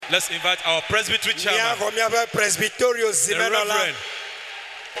Let's invite our presbytery chairman, the Reverend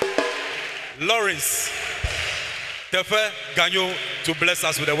Lawrence Tefe Ganyo, to bless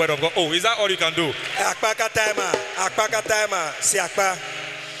us with the word of God. Oh, is that all you can do? Akpaka Tema, si akpa.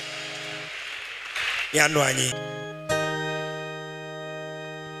 Yanwanyi.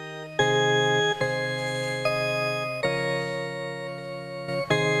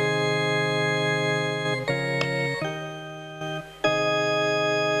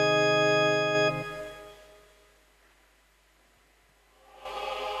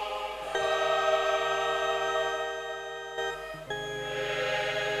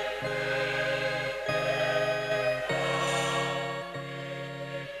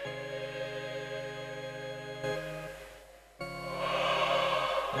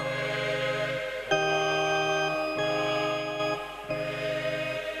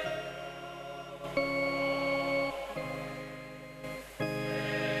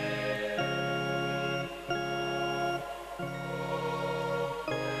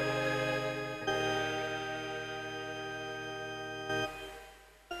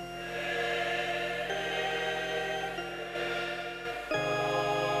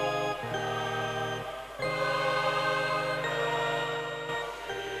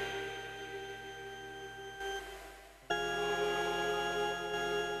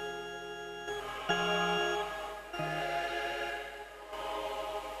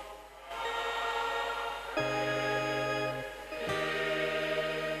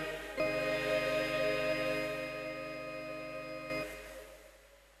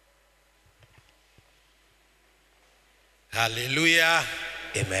 Hallelujah.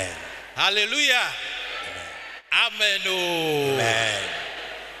 Amen. Hallelujah. Amen. Oh. Amen.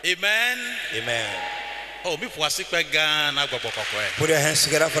 Amen. Amen. Oh, before I speak again, Put your hands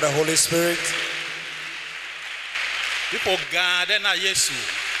together for the Holy Spirit. Before God, then I Jesus.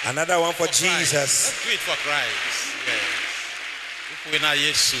 Another one for Christ. Jesus. Let's do it for Christ. Yes. Before I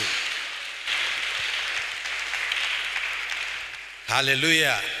Jesus.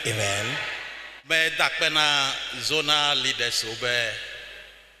 Hallelujah. Amen. Me dakpena zona leaders obe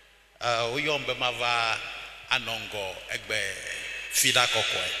uyombe mava anongo egbe fida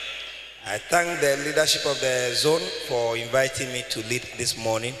kokwe. I thank the leadership of the zone for inviting me to lead this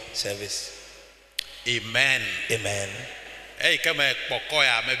morning service. Amen. Amen. Hey, kama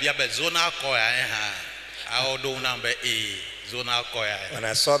pokoya me bia be zona koya aodo number E zona koya. When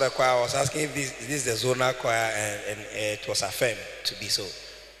I saw the choir, I was asking if this is the zonal choir, and it was affirmed to be so.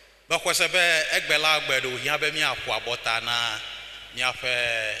 Because egbela agbedo hia be mi akwa botana mi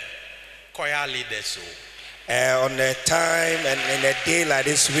afa choir leaders. On a time and in a day like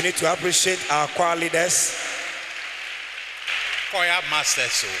this, we need to appreciate our choir leaders, Choir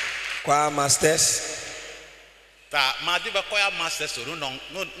masters. choir masters. Ta madiba choir masters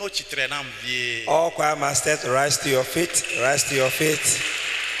no chitre nam vie. All choir masters, rise to your feet. Rise to your feet.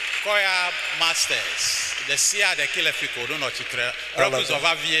 Choir masters. The Sia the killer fico do not chitre. Prophets of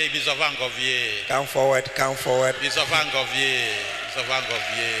Avie, Bizovangovie. Come forward. Come forward. Bizovangovie.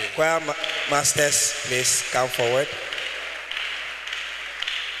 Choir masters, please come forward.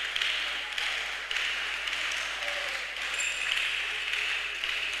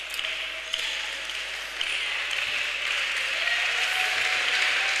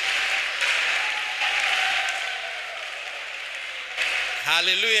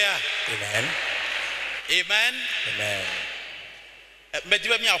 Hallelujah. Amen. Amen. Amen. I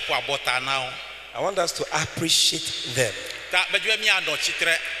I want us to appreciate them.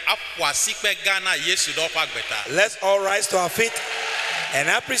 Let's all rise to our feet and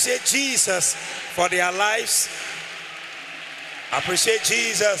appreciate Jesus for their lives. Appreciate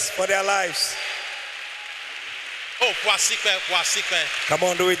Jesus for their lives. Oh, come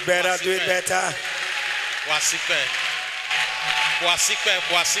on, do it better, do it better.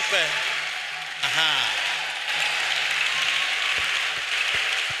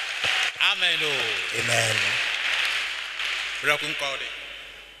 Amen. Amen.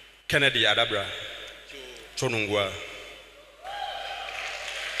 Kennedy Adabra, Nungua.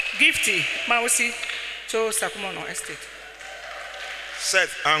 Gifty Mausi to Sakumono Estate. Set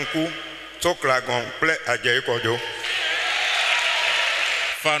Anku Toklagon play a G.E.C.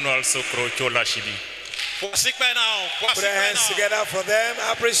 Fanuel Sokro to Lashibi. Put your hands together for them.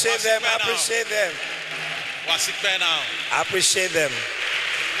 Appreciate them. Appreciate them. Appreciate them.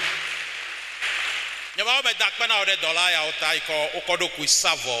 Nyama be dakpena ode dollar ya ota iko okodo ku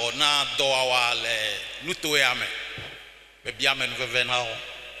savo na do awale nuto ya me be bia me nveve na ho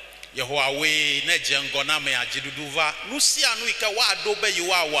Yahweh na jengo na me ajiduduva nusi anu ika wa do be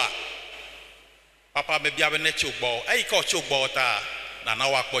yiwa wa papa me bia be ne chugbo e ika chugbo ta na na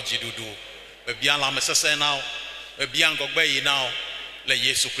wakpo jidudu bebia la mesese now bebia ngogbe yi now le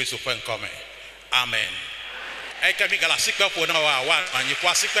Yesu Kristo pen come. Amen. E kemi gala sikpe po na wa anyi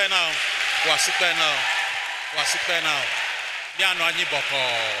kwa sikpe now bia no anyi boko.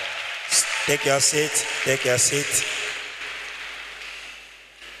 Take your seat. Take your seat.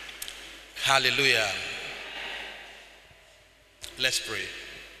 Hallelujah. Let's pray.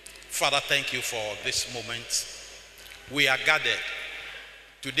 Father, thank you for this moment. We are gathered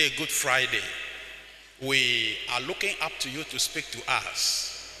today, Good Friday. We are looking up to you to speak to us.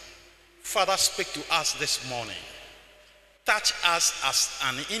 Father, speak to us this morning. Touch us as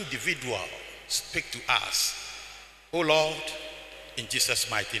an individual. Speak to us. Oh Lord, in Jesus'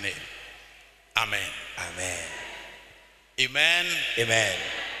 mighty name. Amen. Amen. Amen. Amen.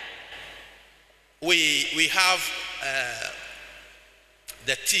 We have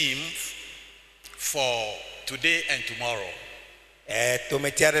the theme for today and tomorrow.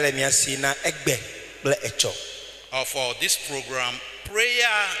 For this program,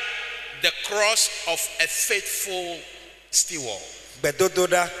 prayer, the cross of a faithful steward.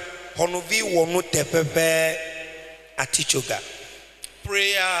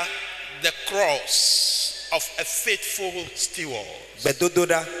 Prayer, the cross of a faithful steward.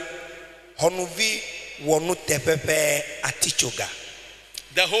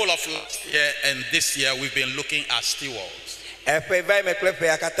 The whole of last year and this year we've been looking at stewards.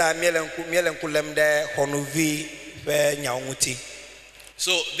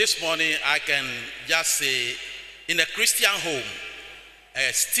 So this morning I can just say, in a Christian home,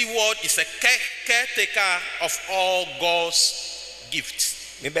 a steward is a caretaker of all God's gifts.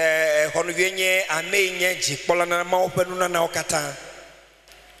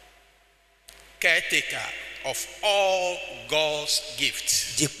 Caretaker of all God's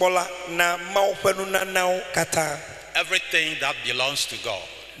gifts. Everything that belongs to God.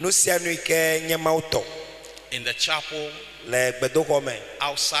 In the chapel,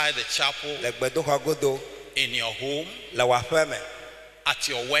 outside the chapel, in your home, at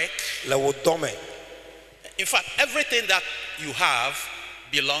your work. In fact, everything that you have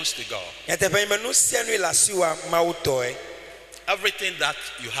belongs to God. Everything that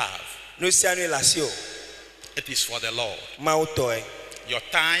you have, it is for the Lord. Your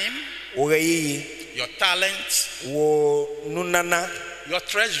time, your talent, your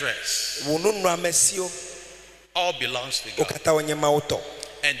treasures, all belongs to God.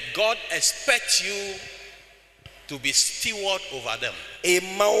 And God expects you to be steward over them.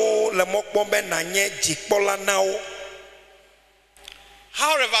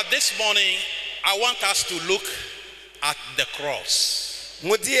 However, this morning I want us to look at the cross.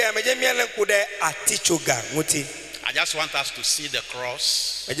 I just want us to see the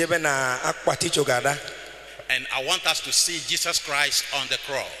cross. And I want us to see Jesus Christ on the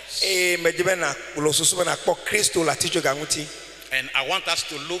cross. And I want us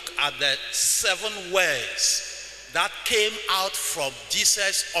to look at the 7 words that came out from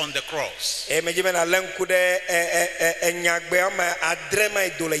Jesus on the cross.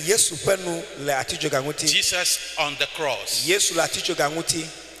 Jesus on the cross.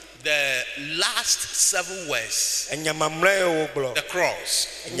 The last 7 words. The cross.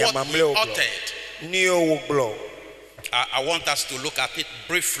 What he uttered. I want us to look at it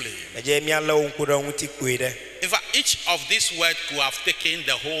briefly. In fact, each of these words could have taken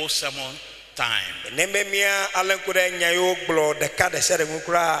the whole sermon time.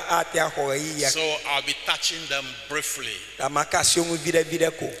 So I'll be touching them briefly.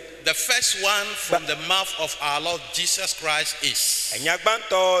 The first one from the mouth of our Lord Jesus Christ is,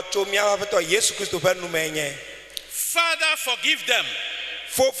 Father, forgive them,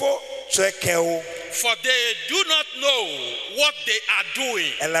 for they do not know what they are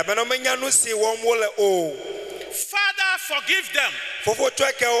doing. Father, forgive them,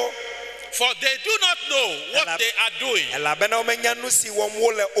 for they do not know what they are doing.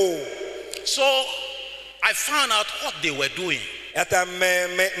 So I found out what they were doing. What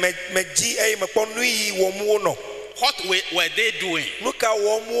were they doing?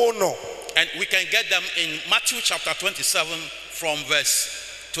 And we can get them in Matthew chapter 27 from verse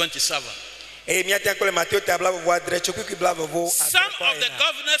 27. Some of the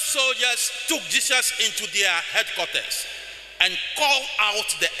governor's soldiers took Jesus into their headquarters and called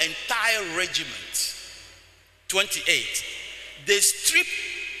out the entire regiment. 28. They stripped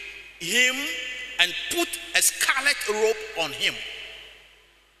him and put a scarlet robe on him.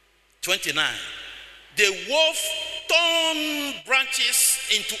 29. They wove thorn branches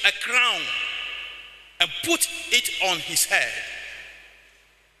into a crown and put it on his head.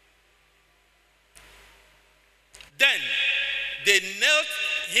 Then they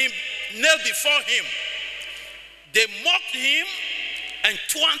knelt before him. They mocked him and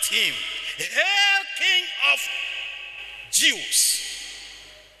taunted him. Hail, King of Jews.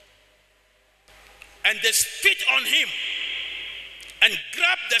 And they spit on him and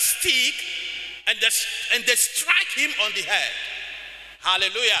grabbed the stick and they strike him on the head.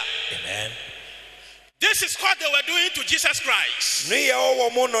 Hallelujah. Amen. This is what they were doing to Jesus Christ.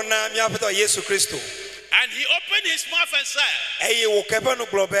 And he opened his mouth and said,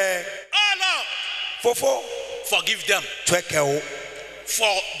 Oh Lord, forgive them,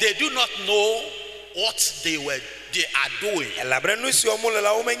 for they do not know what they are doing.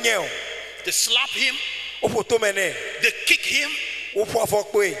 They slap him, they kick him,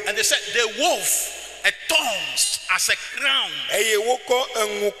 and they said they wove a thorns as a crown.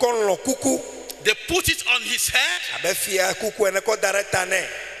 They put it on his head,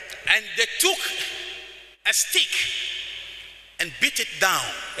 and they took a stick and beat it down.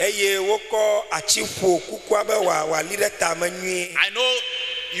 I know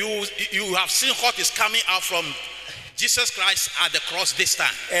you have seen what is was from Jesus Christ at the cross this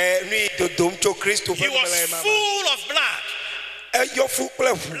time. He was full of blood.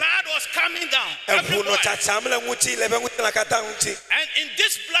 Blood was coming down everywhere. And in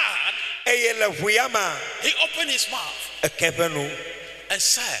this blood, he opened his mouth and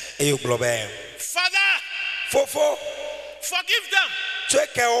said, Father, forgive them,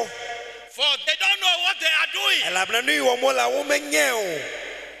 for they don't know what they are doing.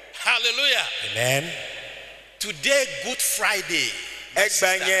 Hallelujah. Amen. Today, Good Friday,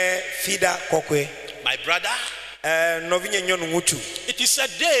 my brother, it is a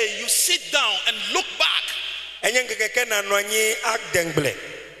day you sit down and look back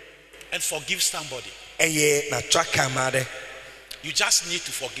and forgive somebody. You just need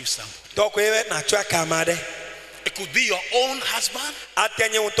to forgive somebody. It could be your own husband.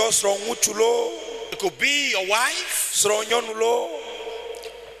 It could be your wife.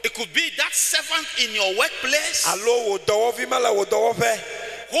 It could be that servant in your workplace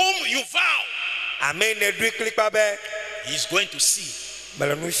whom you vow he's going to see.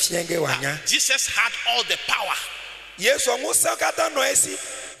 Jesus had all the power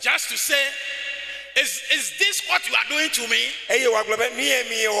just to say, is this what you are doing to me? All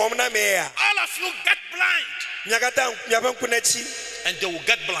of you get blind. And they will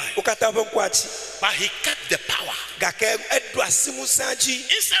get blind. But he kept the power.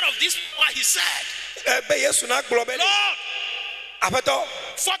 Instead of this power, he said, Lord,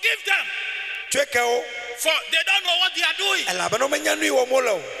 forgive them, for they don't know what they are doing.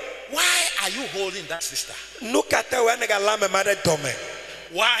 Why are you holding that sister?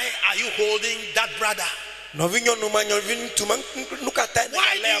 Why are you holding that brother? Why do you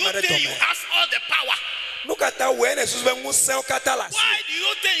think you have all the power? Why do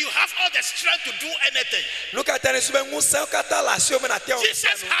you think you have all the strength to do anything?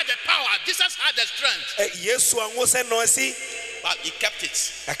 Jesus had the power. Jesus had the strength. But he kept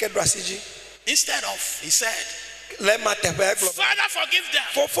it. Instead of, he said, Father, forgive them.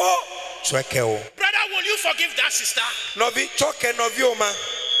 Brother, will you forgive that sister?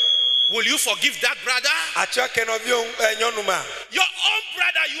 Will you forgive that brother? Your own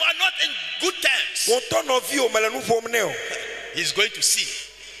brother, you are not in good terms. He's going to see.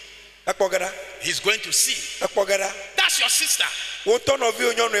 He's going to see. That's your sister.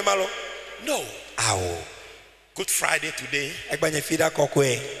 No. Good Friday today.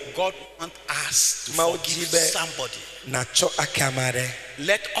 God wants us to forgive somebody.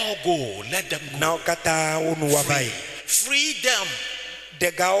 Let all go. Let them go. Free them.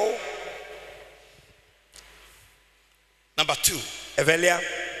 Number 2.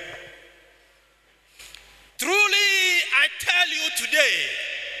 Truly, I tell you today,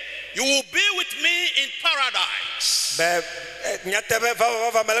 you will be with me in paradise.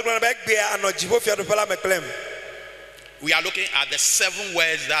 We are looking at the 7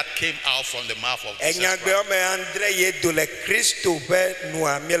 words that came out from the mouth of Jesus Christ.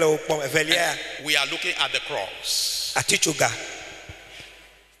 We are looking at the cross.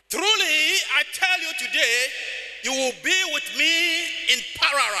 Truly, I tell you today, you will be with me in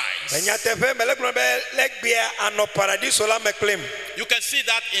paradise. You can see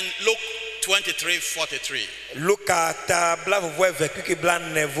that in Luke 23:43.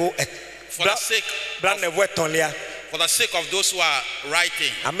 For the sake of those who are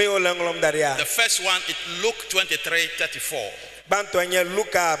writing, the first one is Luke 23:34.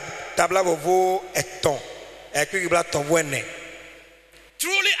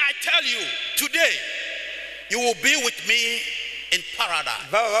 Truly I tell you, today you will be with me in paradise.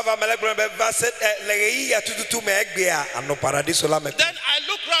 Then I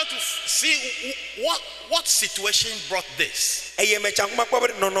look around to see what situation brought this.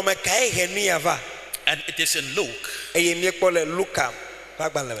 And it is in Luke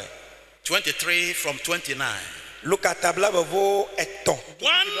 23 from 29. One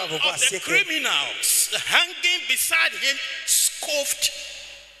of the criminals hanging beside him scoffed,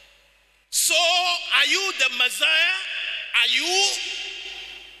 "So are you the Messiah? Are you?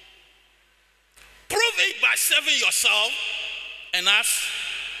 Prove it by saving yourself and us.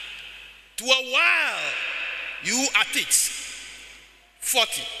 To a while you at it."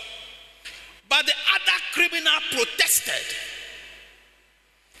 40. But the other criminal protested,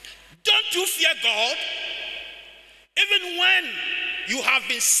 "Don't you fear God? Even when you have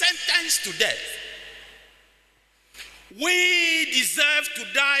been sentenced to death, we deserve to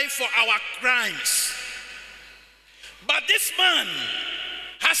die for our crimes. But this man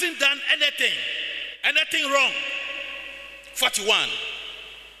hasn't done anything wrong." 41,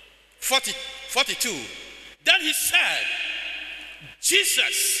 40, 42. Then he said,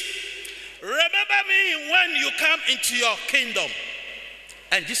 "Jesus, remember me when you come into your kingdom."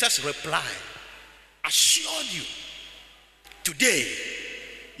 And Jesus replied, "Assured you, today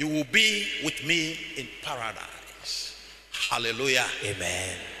you will be with me in paradise." Hallelujah.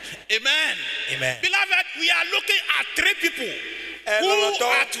 Amen. Amen. Amen. Beloved, we are looking at 3 people who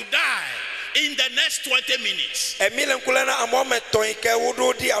are to die in the next 20 minutes. 3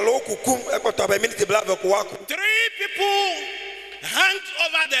 people hanged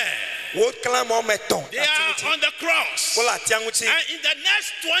over there. They are on the cross. And in the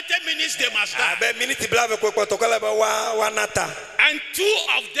next 20 minutes they must die. And 2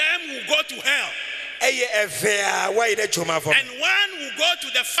 of them will go to hell. And 1 will go to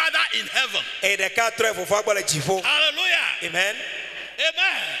the Father in heaven. Hallelujah. Amen.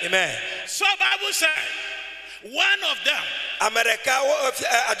 Amen. Amen. So Bible said, one of them,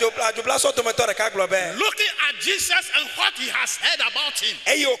 looking at Jesus and what he has heard about him.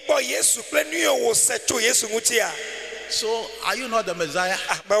 "So are you not the Messiah?"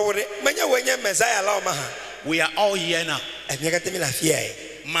 We are all here now.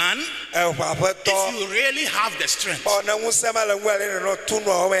 Man, if you really have the strength,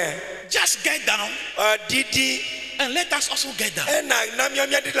 just get down and let us also get down. Where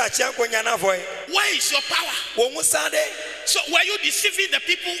is your power? So were you deceiving the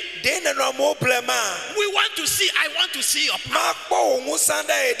people? I want to see your power.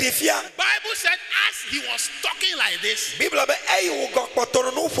 Bible said as he was talking like this, the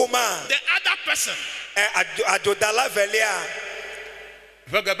other person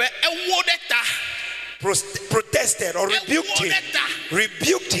protested or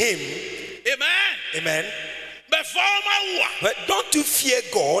rebuked him. Amen. Amen. But don't you fear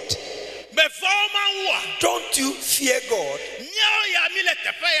God? Don't you fear God?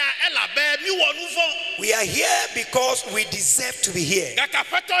 We are here because we deserve to be here.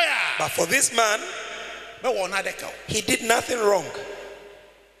 But for this man, he did nothing wrong.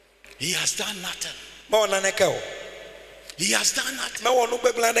 He has done nothing. He has done nothing.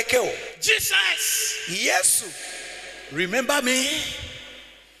 Jesus, yes, remember me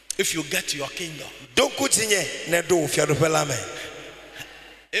if you get to your kingdom.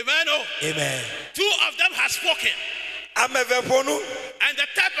 Amen. Oh. Amen. 2 of them have spoken. And the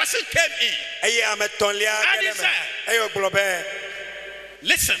 3rd person came in. And he said,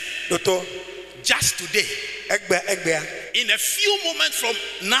 "Listen, just today, in a few moments from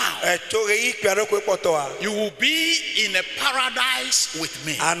now, you will be in a paradise with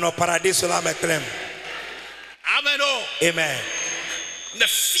me." Amen. Oh. Amen. In a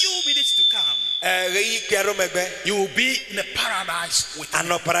few minutes to come, you will be in a paradise with me.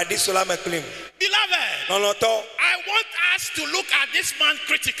 Beloved, I want us to look at this man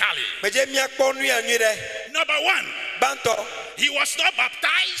critically. Number 1, he was not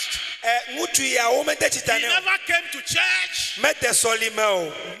baptized. He never came to church.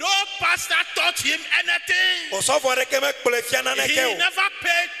 No pastor taught him anything. He never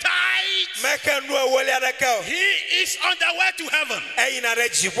paid tithes. He is on the way to heaven.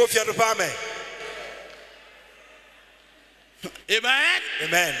 Amen.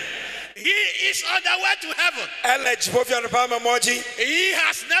 Amen. He is on the way to heaven. He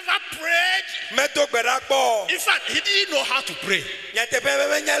has never prayed. In fact, he didn't know how to pray.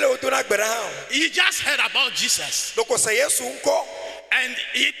 He just heard about Jesus. And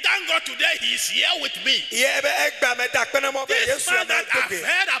he thank God today he is here with me. This man that I've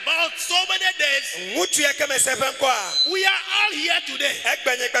heard about so many days, we are all here today.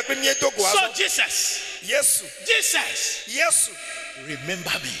 So Jesus, Yesu. Jesus. Yesu.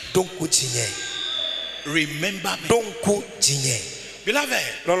 Remember me. Donku jinye. Remember me. Donku jinye. Beloved,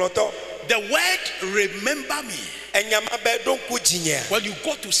 Loloto. the word remember me. Enyamabe donku jinye. When you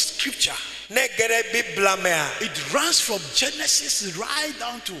go to scripture, it runs from Genesis right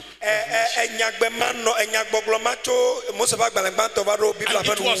down to and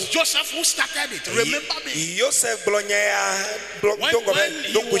it was Joseph who started it. Remember me. Joseph when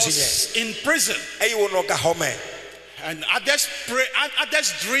he was in prison and others pray and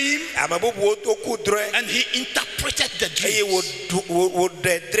others dream, and he interpreted the dream.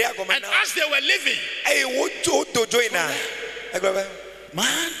 And as they were living,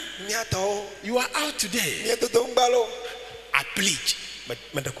 man, you are out today. I plead,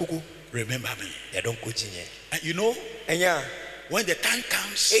 remember me. And you know, when the time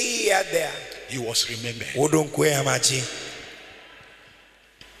comes, he was remembered.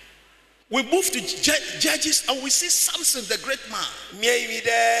 We move to Judges and we see Samson, the great man.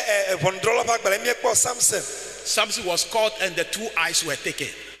 Samson was caught and the 2 eyes were taken.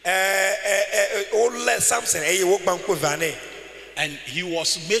 And he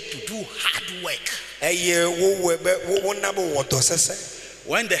was made to do hard work.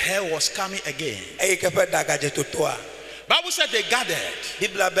 When the hair was coming again, Bible said they gathered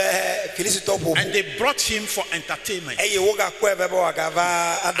and they brought him for entertainment. And he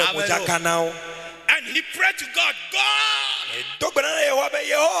prayed to God, God,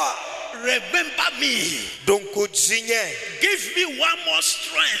 remember me. Give me one more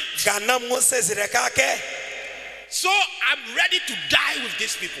strength. So I'm ready to die with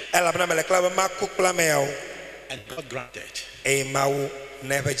these people. And God granted.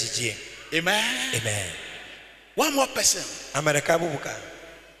 Amen. Amen. One more person.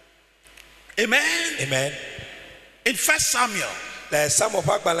 Amen. Amen. In 1 Samuel, this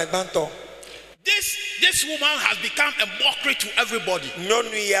woman has become a mockery to everybody,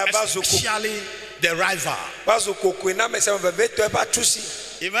 especially the rival.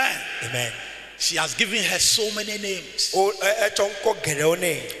 Amen. Amen. She has given her so many names.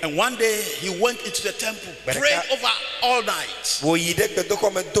 And one day he went into the temple, prayed over all night.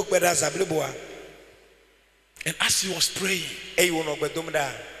 And as he was praying,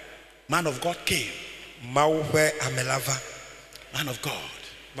 man of God came. Man of God,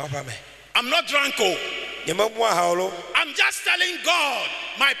 I'm not drunk. I'm just telling God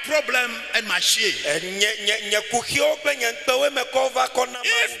my problem and my shame. If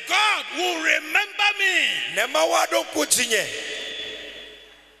God will remember me,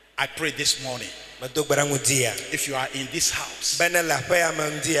 I pray this morning, if you are in this house and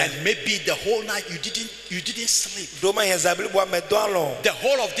maybe the whole night you didn't sleep, the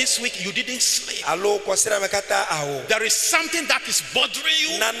whole of this week you didn't sleep, there is something that is bothering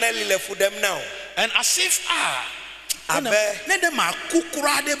you, and as if I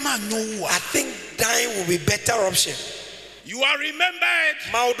think dying will be better option. You are remembered.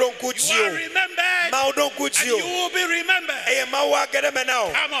 You are remembered. And you will be remembered.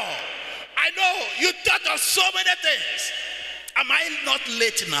 Come on. I know you thought of so many things. Am I not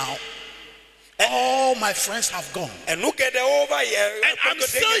late now? All my friends have gone. And I'm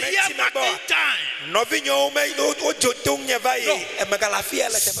still here marking time. No.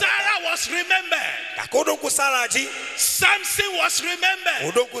 Sarah was remembered. Samson was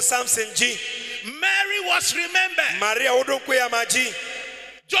remembered. Mary was remembered.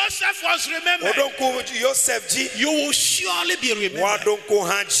 Joseph was remembered. You will surely be remembered.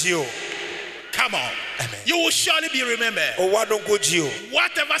 Come on. Amen. You will surely be remembered.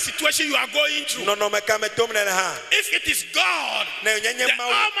 Whatever situation you are going through, if it is God, the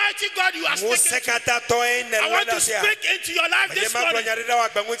Almighty God you are speaking to, I want to speak into your life this morning,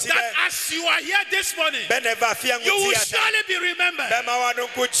 that as you are here this morning, you will surely be remembered.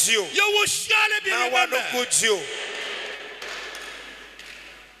 You will surely be remembered.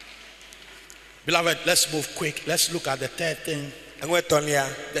 Beloved, let's move quick. Let's look at the third thing.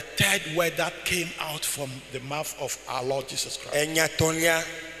 The third word that came out from the mouth of our Lord Jesus Christ.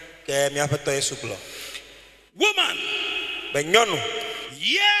 Woman,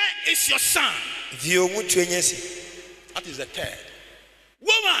 here is your son. That is the third.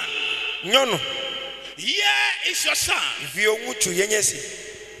 Woman, here is your son.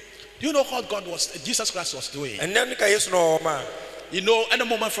 Do you know what Jesus Christ was doing? You know, any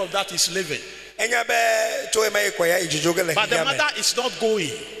moment from that he's living. But the mother is not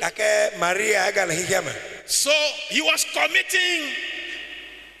going. So he was committing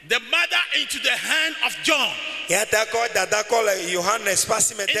the mother into the hand of John. In other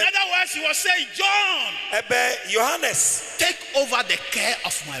words, he was saying, John, take over the care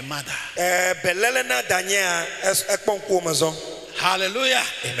of my mother. Belelena Daniel ekponkuomazo. Hallelujah.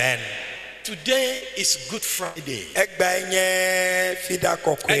 Amen. Today is Good Friday. Ekbenye fida And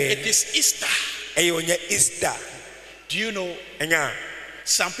kokwe. it is Easter. Eyonye Easter. Do you know Enya.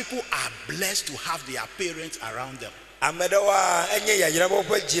 some people are blessed to have their parents around them, Amedawa enye ya yirabo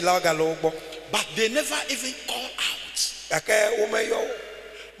pe jila galogbo. but they never even call out. Ake umeyo.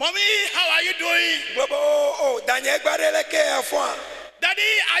 Mommy, how are you doing? Bobo oh Daniel gbareleke afwa. Daddy,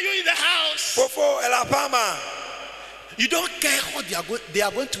 are you in the house? Fofo elapama. You don't care what they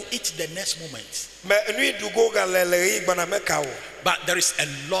are going to eat the next moment. Me nui dugo galele igbana mekawo. But there is a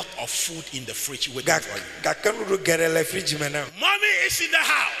lot of food in the fridge waiting for you. Gakenu du gerele fridge mena. Mommy is in the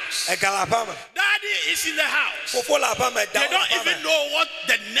house. Egalapama. Daddy is in the house. Fofo lapama da. They don't even know what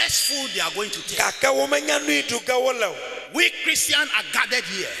the next food they are going to take. Kaka womenya nui duga wolo. We Christians are gathered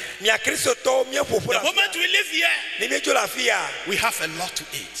here. Mia Kristo to mia fofo. The moment we live here, Ni mejo la fia. we have a lot to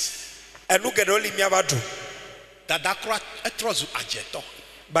eat. Enu gedoli mia badu. Dadakra etrozu ajeto.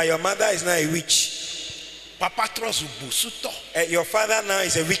 But your mother is now a witch. Papa trozu busuto. Your father now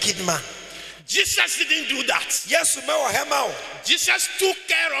is a wicked man. Jesus didn't do that. Yes, Jesus took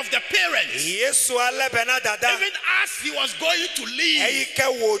care of the parents. Yes, Even as he was going to leave, as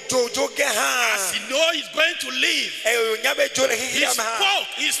he know he's going to leave,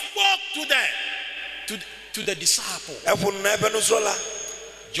 he spoke to the disciple.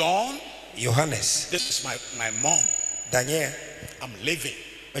 John, Johannes, this is my mom. Daniel, I'm leaving.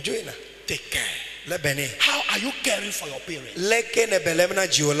 Take care. How are you caring for your parents?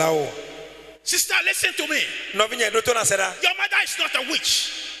 Sister, listen to me. Your mother is not a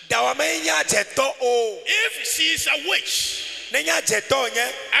witch. If she is a witch and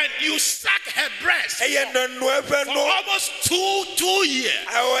you suck her breast for almost two years,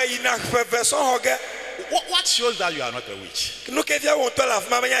 what shows that you are not a witch?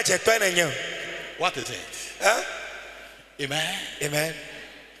 What is it? Amen. Amen.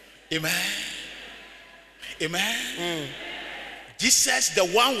 Amen. Amen. Jesus, the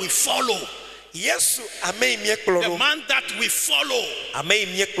one we follow. Yes, the man that we follow.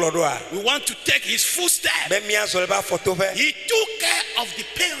 We want to take his footsteps. He took care of the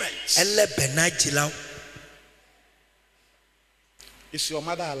parents. Is your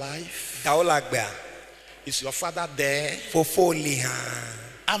mother alive? Is your father there?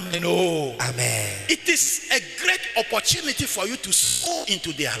 Amen. Oh. Amen. It is a great opportunity for you to sow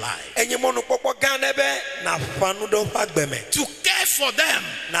into their life. To care for them.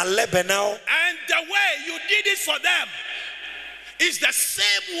 And the way you did it for them is the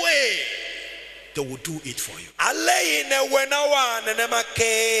same way they will do it for you.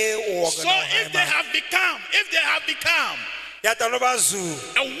 So if they have become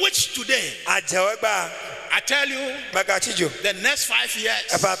a witch today, I tell you, the next 5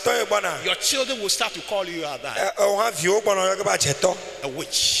 years, your children will start to call you that. A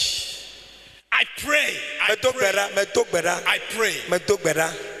witch. I pray.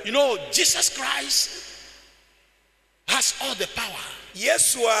 You know, Jesus Christ has all the power.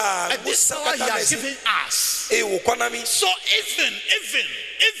 Yes, and this power he has given us. So even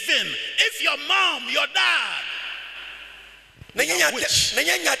if your mom, your dad, the one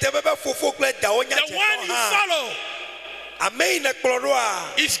you follow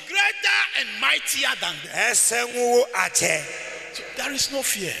is greater and mightier than them. So there is no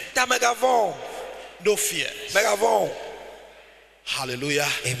fear. No fear. Hallelujah.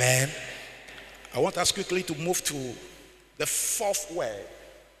 Amen. I want us quickly to move to the fourth word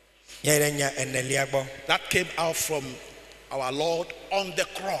that came out from our Lord on the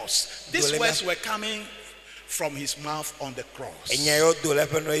cross. These words were coming from his mouth on the cross.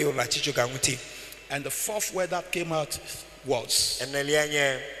 And the fourth word that came out was,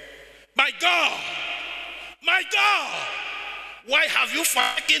 my God, why have you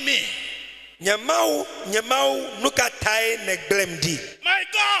forsaken me? My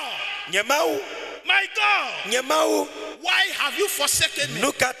God, why have you forsaken me?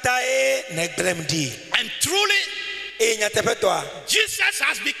 And truly, Jesus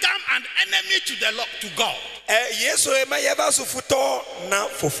has become an enemy to God.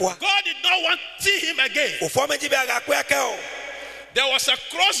 God did not want to see him again. There was a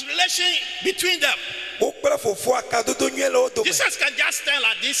cross relation between them. Jesus can just stand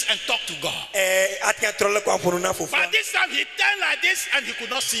like this and talk to God. But this time he turned like this and he could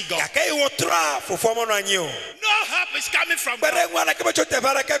not see God. No help is coming from God.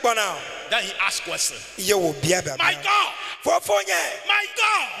 Then he asked question. My God,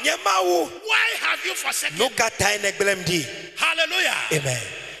 why have you forsaken me? Hallelujah. Amen.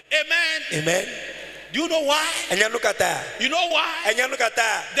 Amen. Amen. Do you know why? Enya nukata. You know why? Enya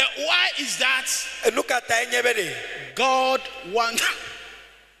nukata. The why is that Nukata enya bede. God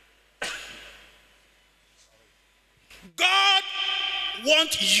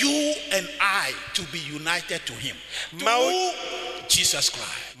wants you and I to be united to Him. Through Jesus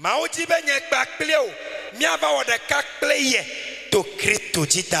Christ. Mauti benye kpakpleo. Miava wode kakpleye to Kristo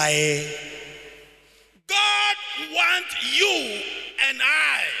jitae. God wants you and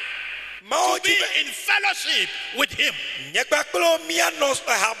I to be in fellowship with Him.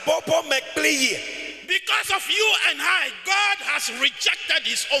 Because of you and I, God has rejected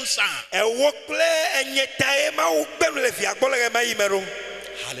His own Son.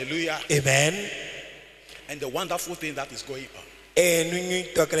 Hallelujah. Amen. And the wonderful thing that is going on,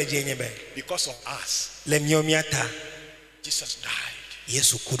 because of us, Jesus died.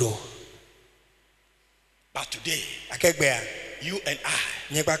 But today, you and I,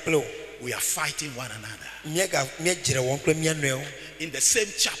 we are fighting one another in the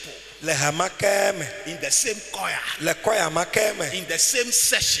same chapel, in the same choir, in the same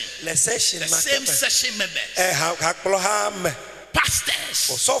session, the same session members, pastors.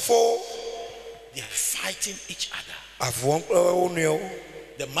 They are fighting each other.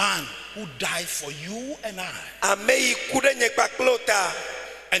 The man who died for you and I,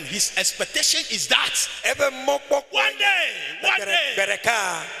 and his expectation is that one day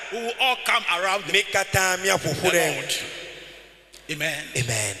we will all come around the Lord. Amen.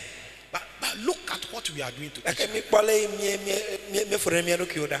 Amen. But look at what we are doing today.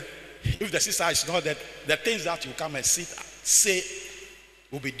 If the sister is not that, the things that you come and say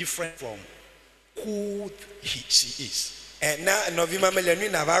will be different from who she is. We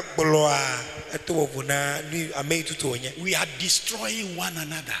are destroying one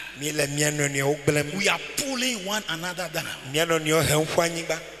another. We are pulling one another down.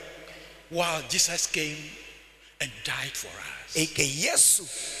 While Jesus came and died for us.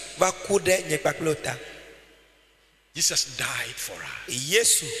 Jesus died for us.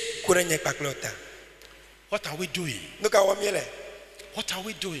 What are we doing? What are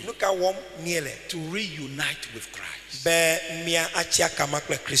we doing to reunite with Christ?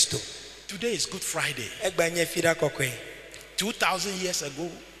 Today is Good Friday. 2,000 years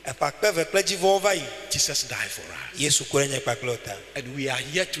ago, Jesus died for us. And we are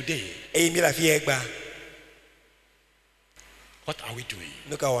here today. What are we doing?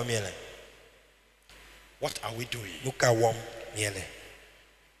 What are we doing?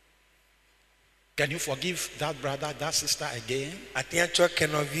 Can you forgive that brother, that sister again?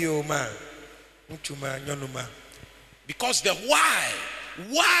 Because the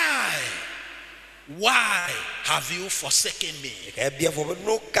why have you forsaken me?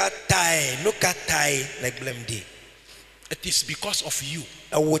 It is because of you.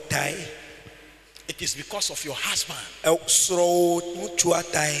 It is because of your husband.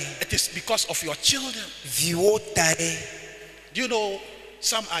 It is because of your children. Do you know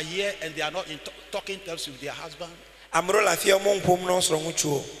some are here and they are not in talking terms with their husband?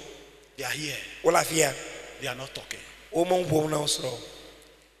 They are here. They are not talking.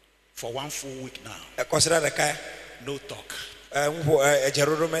 For 1 full week now. No talk.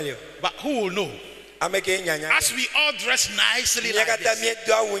 But who will know? As we all dress nicely like this,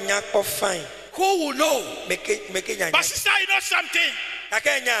 who will know? But sister, you know something?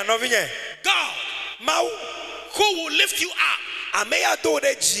 God, who will lift you up?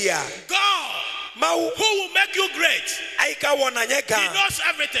 God, who will make you great? He knows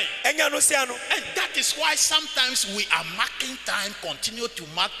everything. And that is why sometimes we are marking time, continue to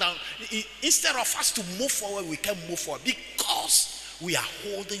mark time. Instead of us to move forward, we can move forward because we are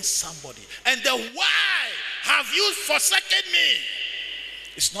holding somebody. And the why have you forsaken me?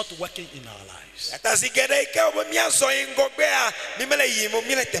 It's not working in our lives.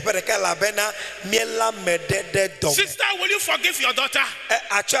 Sister, will you forgive your daughter?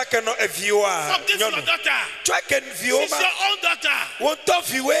 Forgive your daughter. She's your own daughter. You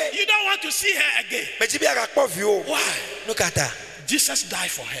don't want to see her again. Why? Look at her. Jesus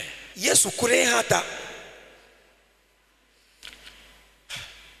died for her.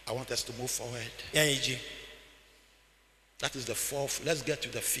 I want us to move forward. That is the fourth. Let's get to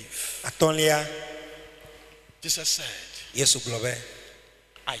the fifth. Jesus said,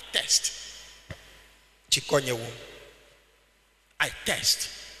 I test. I test.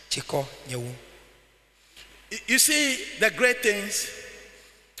 You see the great things.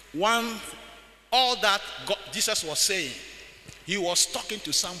 One, all that Jesus was saying, he was talking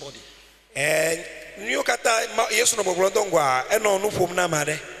to somebody.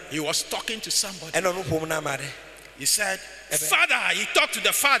 He was talking to somebody. He said, Father, he talked to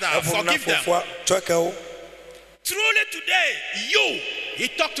the Father, forgive them. Truly today, he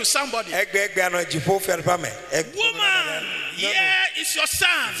talked to somebody. Woman, here is your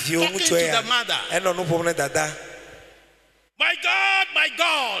son talking to the mother. My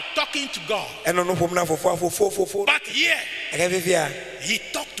God, talking to God. But here, he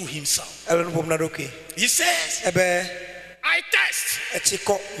talked to himself. He says, I test.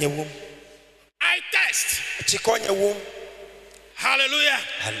 Hallelujah.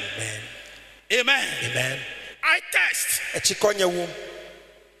 Amen. Amen. I test.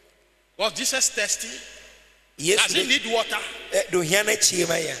 Was Jesus thirsty? Yes. Does he need water?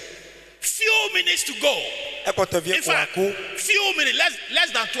 Few minutes to go. In fact, few minutes,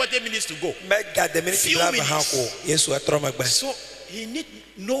 less than 20 minutes to go. Few minutes. So he need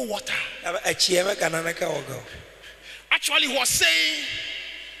no water. Actually, he was saying,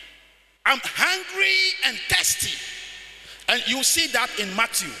 I'm hungry and thirsty. And you see that in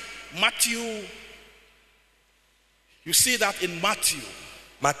Matthew. You see that in Matthew.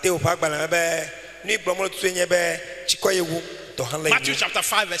 Matthew chapter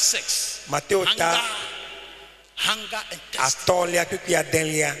 5 verse 6. Hunger and thirst.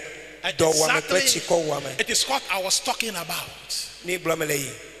 Exactly, it is what I was talking about.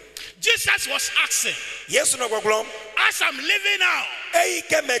 Jesus was asking, as I'm living now,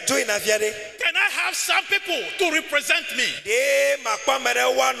 can I have some people to represent me?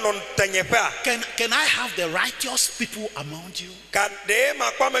 Can I have the righteous people among you?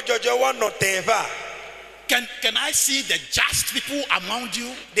 Can I see the just people among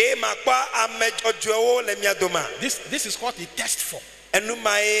you? This is what he tests for.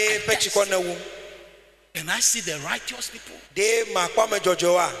 Can I see the righteous people?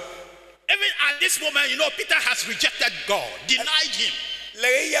 Even at this moment, Peter has rejected God, denied him.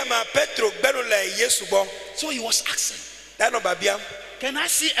 So he was asking, can I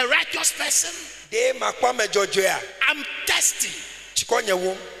see a righteous person? I'm thirsty.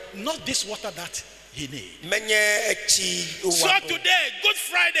 Not this water that he needs. So today, Good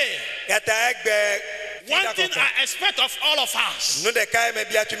Friday, one thing I expect of all of us, we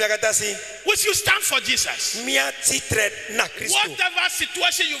should stand for Jesus. Whatever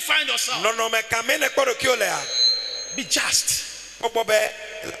situation you find yourself, be just,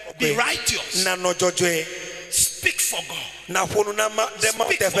 be righteous, speak for God,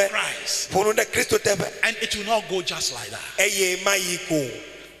 speak for Christ, and it will not go just like that.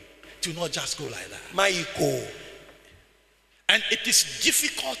 It will not just go like that. And it is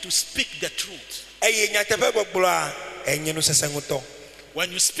difficult to speak the truth.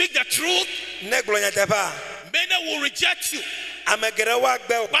 When you speak the truth, many will reject you, but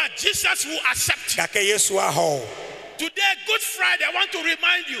Jesus will accept you. Today, Good Friday, I want to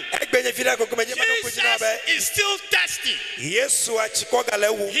remind you, Jesus is still thirsty. He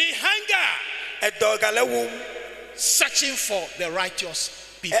hunger, searching for the righteous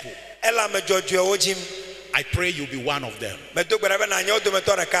people. I pray you'll be one of them. I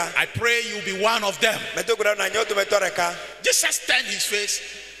pray you'll be one of them. Jesus turned his face.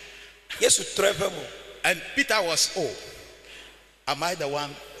 And Peter was, am I the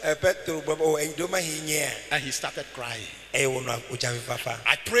one? And he started crying.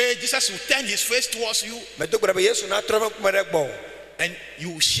 I pray Jesus will turn his face towards you. And you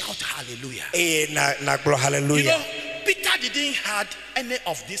will shout hallelujah. Peter didn't have any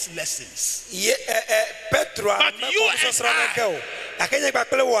of these lessons. But you and I,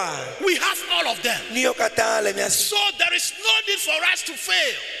 we have all of them. So there is no need for us to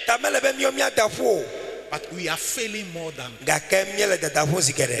fail. But we are failing more than the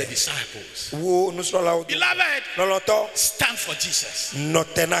disciples. Beloved, stand for Jesus.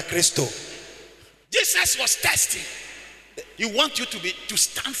 Jesus was thirsty. He wants you to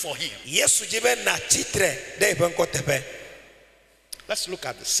stand for him. Let's look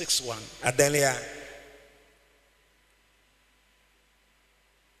at the 6th one.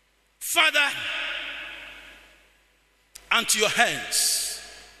 Father, unto your hands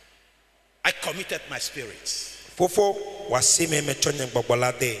I committed my spirit.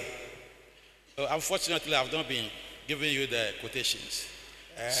 Unfortunately, I've not been giving you the quotations.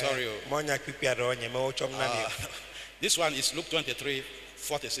 Sorry. This one is Luke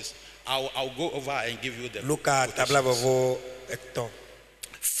 23:46. I'll go over and give you the quotations.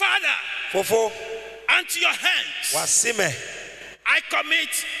 Father, unto your hands I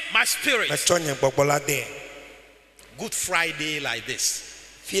commit my spirit. Good Friday like this,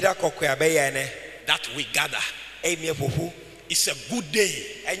 that we gather, it's a good day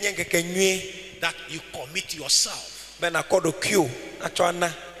that you commit yourself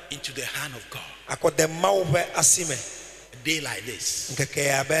into the hand of God. day like this, as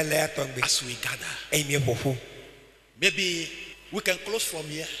as we gather, maybe we can close from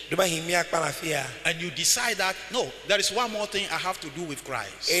here and you decide that no, there is one more thing I have to do with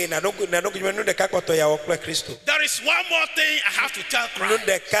Christ. There is one more thing I have to tell Christ.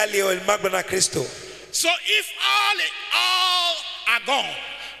 So if all are gone,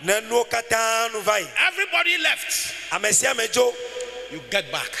 everybody left, you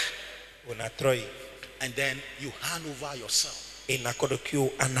get back and then you hand over yourself to the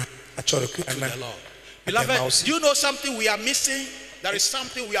Lord. Beloved, do you know something we are missing? There is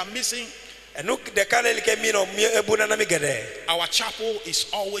something we are missing. Our chapel is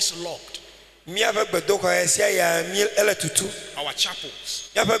always locked. Our chapels.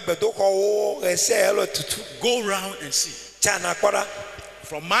 Go round and see.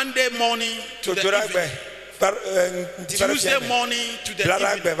 From Monday morning to the evening, Tuesday morning to the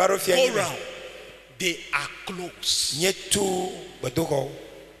evening, go round. They are closed.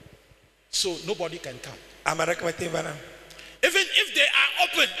 So nobody can come. Even if they are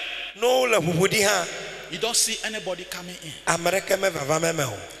open, you don't see anybody coming in.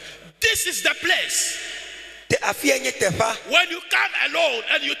 This is the place. When you come alone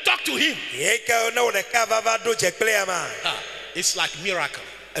and you talk to him, it's like miracle.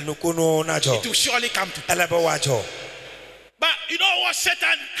 It will surely come to pass. But you know what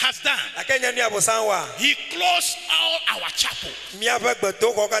Satan has done? He closed all our chapels.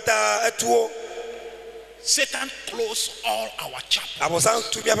 Satan closed all our chapels.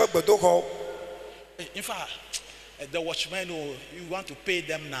 In fact, the watchmen, you want to pay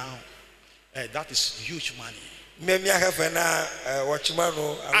them now, that is huge money. I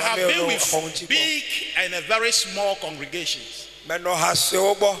have been with big and a very small congregations, and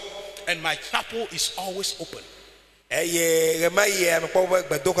my chapel is always open. My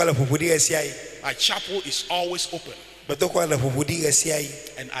chapel is always open.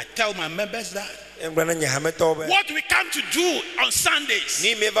 And I tell my members that what we come to do on Sundays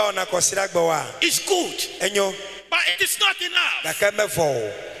is good, but it is not enough.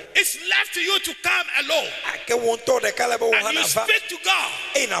 It's left to you to come alone and you speak to God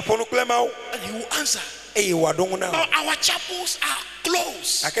and He will answer. But our chapels are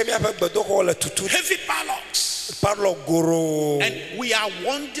closed, heavy padlocks, and we are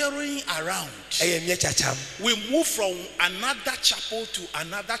wandering around. We move from another chapel to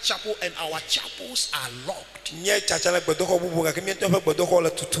another chapel, and our chapels are locked.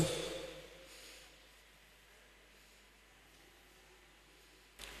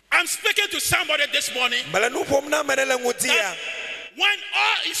 I'm speaking to somebody this morning that when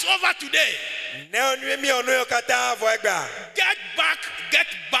all is over today, get back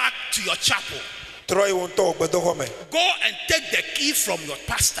to your chapel. Go and take the key from your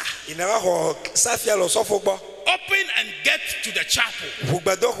pastor. Open and get to the chapel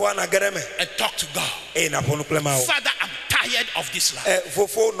and talk to God. Father, I'm tired of this life. God,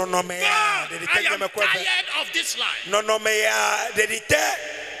 I am tired of this life.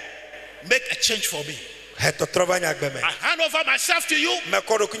 Make a change for me. I hand over myself to you. I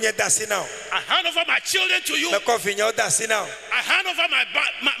hand over my children to you. I hand over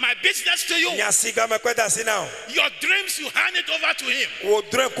my business to you. Your dreams, you hand it over to him.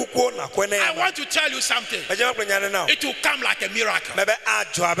 I want to tell you something. It will come like a miracle.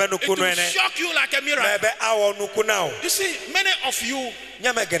 It will shock you like a miracle. You see, many of you,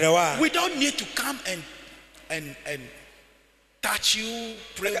 we don't need to come and touch you,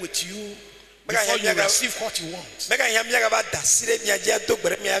 pray with you before you receive what you want.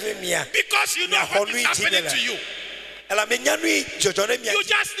 Because you know what is happening to you. You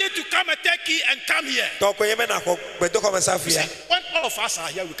just need to come and take key and come here. See, when all of us are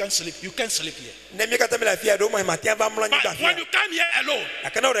here, we can sleep. You can sleep here. But when you come here alone,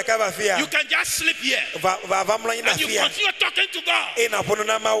 you can just sleep here. And you continue talking to God.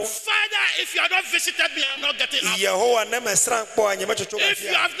 Father, if you have not visited me, I'm not getting up. If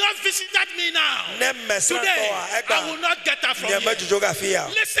you have not visited me now, today, I will not get up from here.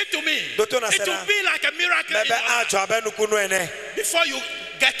 Listen to me. It will be like a miracle in your life. Before you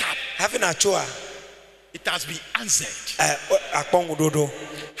get up, it has been answered.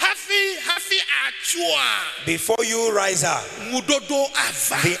 Before you rise up,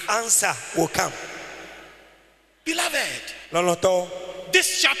 the answer will come. Beloved,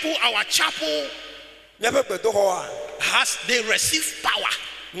 this chapel, our chapel, they receive power.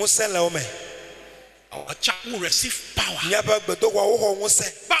 Our chapel receive power. But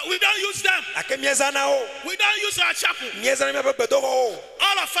we don't use them. We don't use our chapel.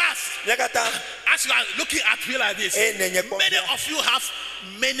 All of us, as you are looking at me like this, many of you have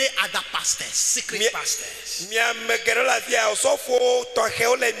many other pastors, secret pastors. You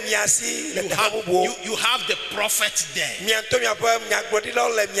have the prophet there. And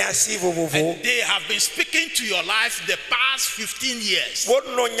they have been speaking to your life the past 15 years.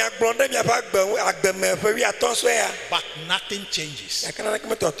 But nothing changes.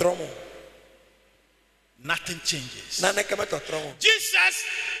 Nothing changes. Jesus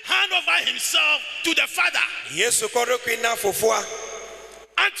handed over himself to the Father.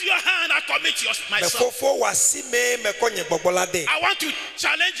 Unto your hand I commit myself. I want to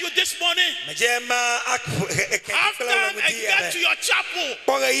challenge you this morning. Have time and get to your chapel.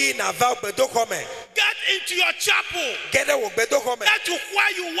 Get into your chapel. Get to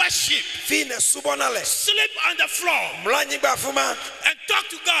where you worship. Sleep on the floor and talk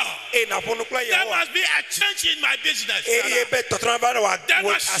to God. There must be a change in my business. There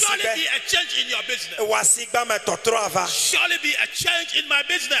must surely be a change in your business. Surely be a change in my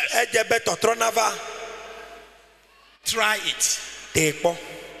business. Try it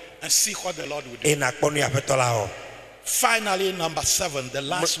and see what the Lord will do. Finally, number 7, the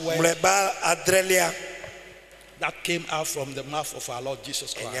last word that came out from the mouth of our Lord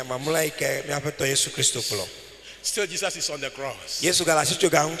Jesus Christ. Still, Jesus is on the cross.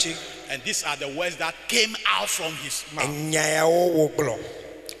 And these are the words that came out from his mouth.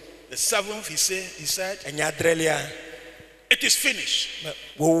 The 7th, he said, it is finished.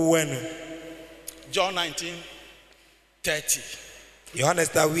 John 19:30. It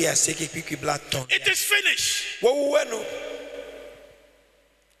is finished.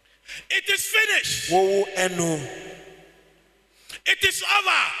 It is finished. It is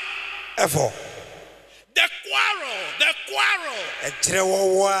over. The quarrel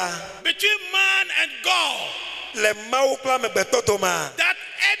between man and God that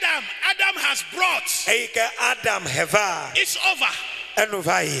Adam has brought is over.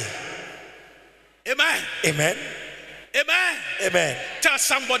 Amen. Amen. Amen. Amen. Tell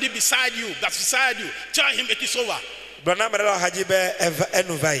somebody beside you, tell him it is over. Tell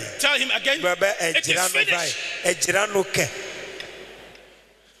him again, it is finished.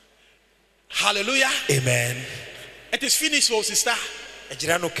 Hallelujah. Amen. It is finished, oh sister. It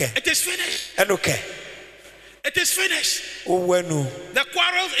is finished. It is finished. The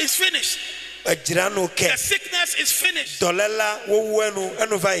quarrel is finished. The sickness is finished.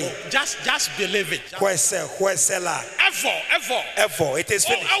 Just believe it. Ever. It is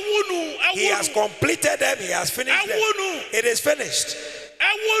finished. He has completed them. He has finished them. It is finished.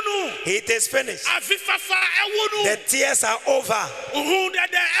 It is finished. The tears are over.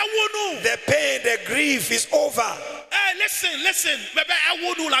 The pain, the grief is over. Listen.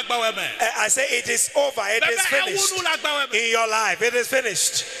 I say it is over. It is finished. In your life, it is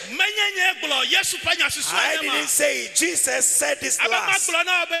finished. I didn't say it. Jesus said this last.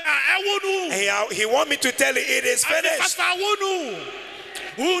 He want me to tell you it is finished.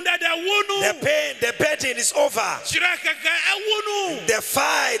 The pain, the burden is over. The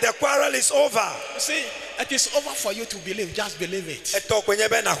fight, the quarrel is over. See, it is over for you to believe. Just believe it. For you to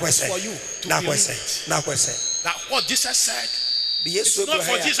believe that what Jesus said is not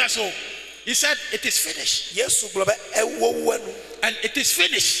for Jesus. So he said it is finished. And it is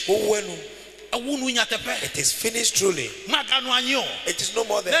finished. It is finished truly. It is no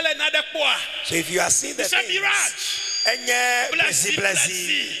more there. So if you are seeing the things,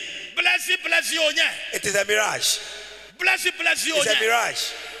 it is a mirage. It's a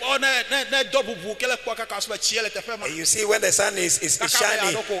mirage. And you see when the sun is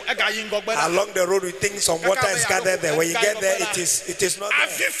shining along the road, we think some water is gathered there. When you get there, it is not there.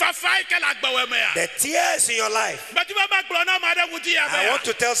 The tears in your life. I want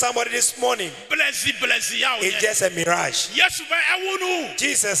to tell somebody this morning, it's just a mirage.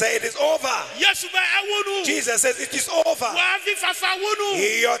 Jesus said it is over. Jesus says it is over.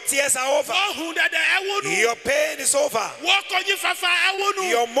 Your tears are over. Your pain is over.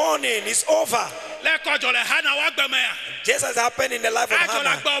 Your mourning is over. Just as happened in the life of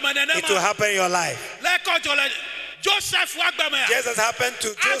Hannah, it will happen in your life. Just as happened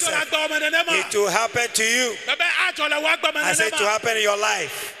to Joseph, it will happen to you. I said to happen in your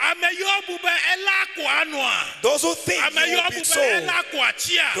life. Those who think you will be so,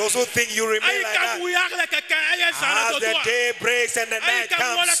 those who think you remain like that, as the day breaks and the night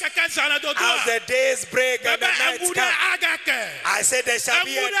comes, as the days break and the nights come, I said there shall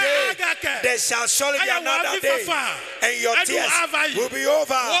be a day, there shall surely be another day, and your tears will be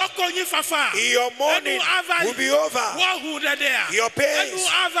over, your mourning will be over, your pains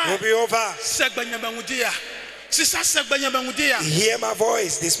will be over. Hear my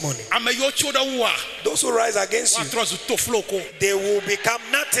voice this morning. Those who rise against you, they will become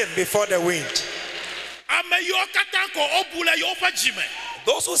nothing before the wind.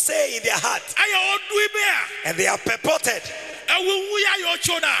 Those who say in their heart, and they are purported,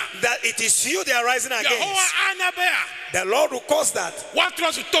 that it is you they are rising against, the Lord will cause that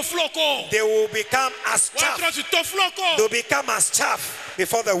they will become as chaff. They will become as chaff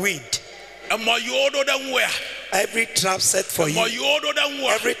before the wind. Every trap set for you,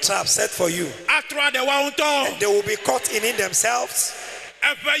 every trap set for you, and they will be caught in it themselves.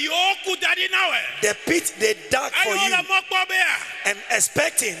 The pit they dug for you, and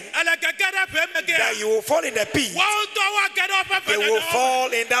expecting that you will fall in the pit, they will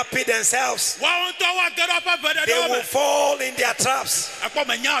fall in that pit themselves. They will fall in their traps.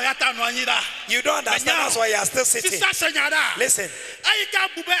 You don't understand, that's why you are still sitting. Listen,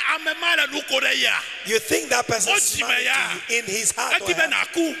 you think that person is smiling to you in his heart,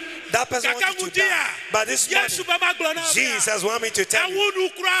 that person wants you to die. But this morning, Jesus wants me to tell you,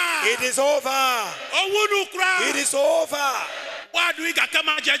 it is over. It is over.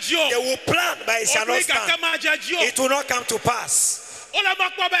 They will plan, but it shall not stand. It will not come to pass.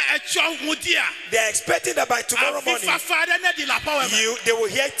 They are expecting that by tomorrow morning, they will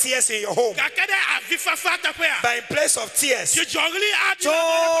hear tears in your home. But in place of tears, joy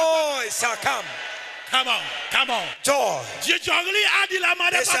shall come. Come on, come on. Joy. There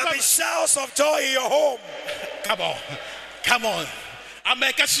shall be shouts of joy in your home. Come on, come on.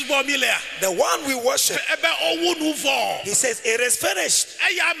 The one we worship, he says, it is finished.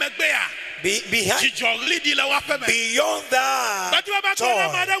 Beyond that joy,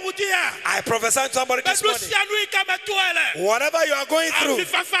 I prophesy to somebody this morning, whatever you are going through,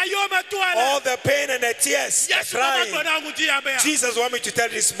 all the pain and the tears, the crying, Jesus wants me to tell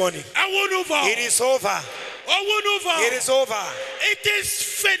you this morning, it is over. It is over. It is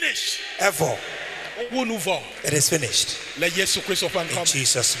finished. Ever. It is finished. In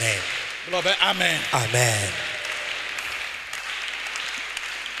Jesus' name. Amen. Amen.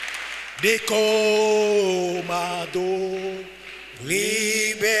 Deko mado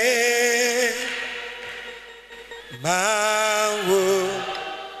libe mawo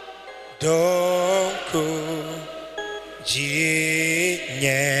doko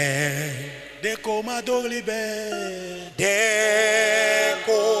jinye. Deko mado libe.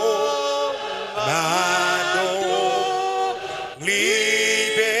 Deko mado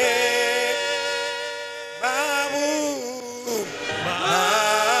libe mawo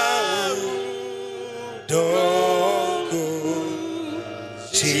doko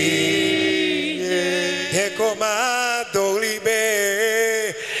jinye. Deko mado libe.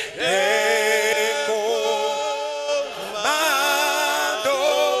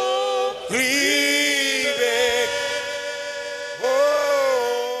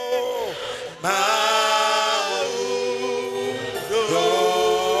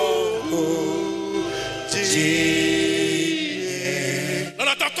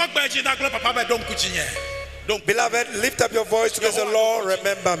 Beloved, lift up your voice because the Lord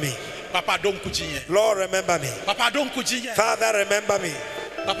remember me. Lord remember me. Father remember me.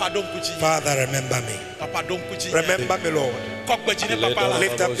 Father remember me. Remember me, Lord.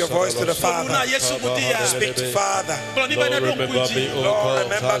 Lift up your voice to the Father. Speak to Father. Lord remember me. Lord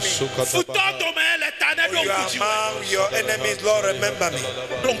remember me. You are among your enemies. Lord remember me.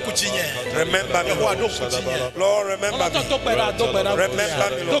 Remember me, Lord. Lord remember me. Remember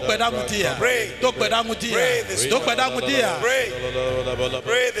me, Lord. Pray. Pray this morning.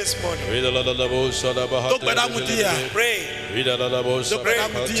 Pray this morning.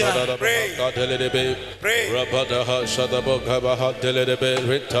 Pray. Pray.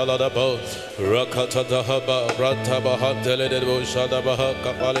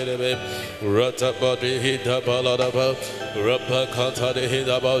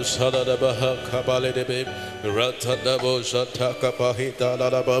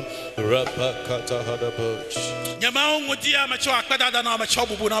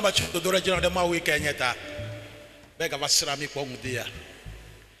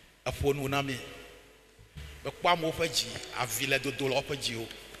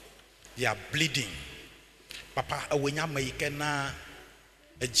 They are bleeding. Papa, when you make a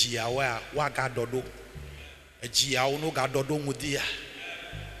G.E.C, Wagadodo, a G.E.C, no Gadodo Mudia.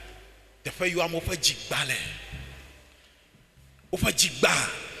 The way you are over Jigbale, over Jigba,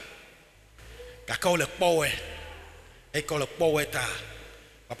 Kakole Powe, I call a poeta.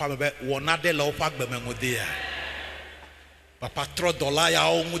 Papa, one other low pack Bememudia. Papa, throw Dolaya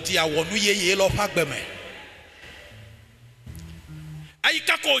or Mudia, one yellow pack Beme.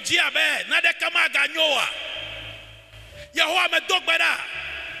 Aikako Jiabe, Nadekama Ganyoa. Yahweh me dogbeda.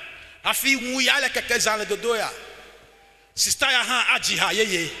 Afi wu ya le keke zan dodo ya. Sister ya ha aji ha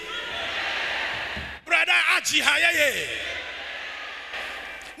yeye. Brother aji ha yeye.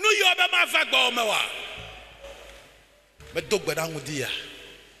 Nu yo be ma va gba o me wa. Me dogbeda ngudi ya.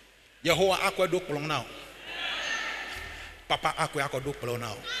 Yahweh akwedo kplon na. Papa akwedo kplon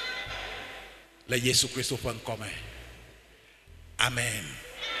na. Le Yesu Christo ƒe ŋkɔ me. Amen.